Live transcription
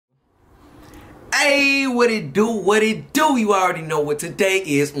Hey, what it do? What it do? You already know what today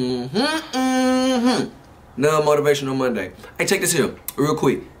is. Motivational Monday. Hey, check this here, real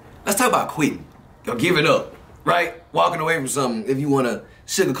quick. Let's talk about quitting or giving up, right? Walking away from something. If you want to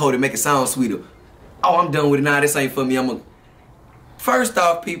sugarcoat it, make it sound sweeter. Oh, I'm done with it now. This ain't for me. First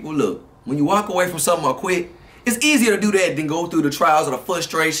off, people, look. When you walk away from something or quit, it's easier to do that than go through the trials or the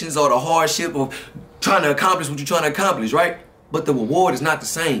frustrations or the hardship of trying to accomplish what you're trying to accomplish, right? But the reward is not the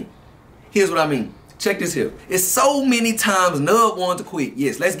same. Here's what I mean. Check this here. It's so many times Nub wanted to quit.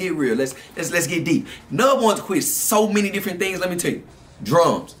 Yes, let's get real. Let's get deep. Nub wanted to quit so many different things. Let me tell you.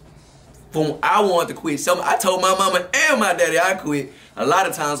 Drums. From I wanted to quit. I told my mama and my daddy I quit a lot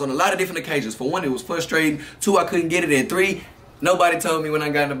of times on a lot of different occasions. For one, it was frustrating. Two, I couldn't get it. And three, nobody told me when I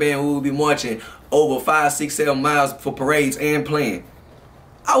got in the band we would be marching over 5, 6, 7 miles for parades and playing.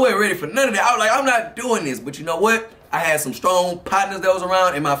 I wasn't ready for none of that. I was like, I'm not doing this. But you know what? I had some strong partners that was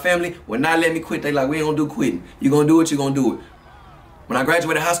around, and my family would not let me quit. They like, we ain't gonna do quitting. You gonna do it, you gonna do it. When I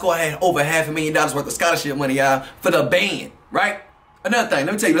graduated high school, I had over $500,000 worth of scholarship money, y'all, for the band, right? Another thing,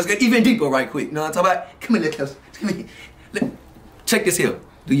 let me tell you, let's get even deeper right quick. You know what I'm talking about? Come here, let's come here. Check this here.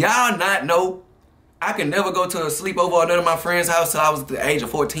 Do y'all not know I could never go to a sleepover at none of my friends' house till I was at the age of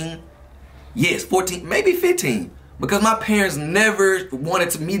 14? Yes, 14, maybe 15. Because my parents never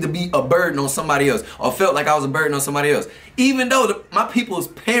wanted me to be a burden on somebody else or felt like I was a burden on somebody else. Even though my people's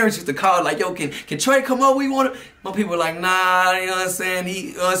parents used to call like, yo, can Trey come over? We want to. My people were like, nah, you know what I'm saying?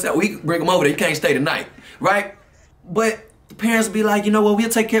 We bring him over there. You can't stay tonight, right? But the parents would be like, you know what? We'll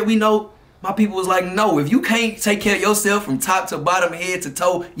take care. We know. My people was like, no, if you can't take care of yourself from top to bottom, head to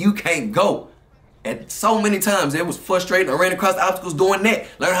toe, you can't go. And so many times it was frustrating. I ran across the obstacles doing that.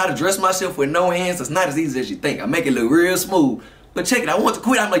 Learn how to dress myself with no hands. It's not as easy as you think. I make it look real smooth. But check it, I want to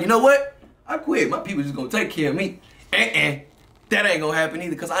quit. I'm like, you know what? I quit. My people just gonna take care of me. That ain't gonna happen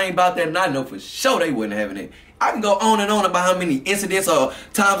either, because I ain't about that, and I know for sure they wasn't having it. I can go on and on about how many incidents or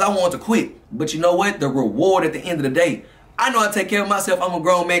times I want to quit. But you know what? The reward at the end of the day, I know I take care of myself. I'm a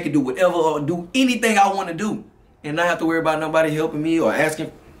grown man, can do whatever or do anything I want to do. And not have to worry about nobody helping me or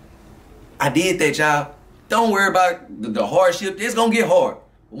asking. I did that, y'all. Don't worry about the hardship. It's gonna get hard.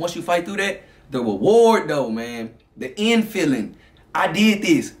 But once you fight through that, the reward though, man, the end feeling, I did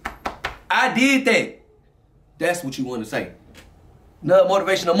this. I did that. That's what you want to say. Another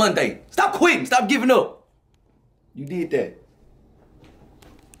Motivational Monday. Stop quitting. Stop giving up. You did that.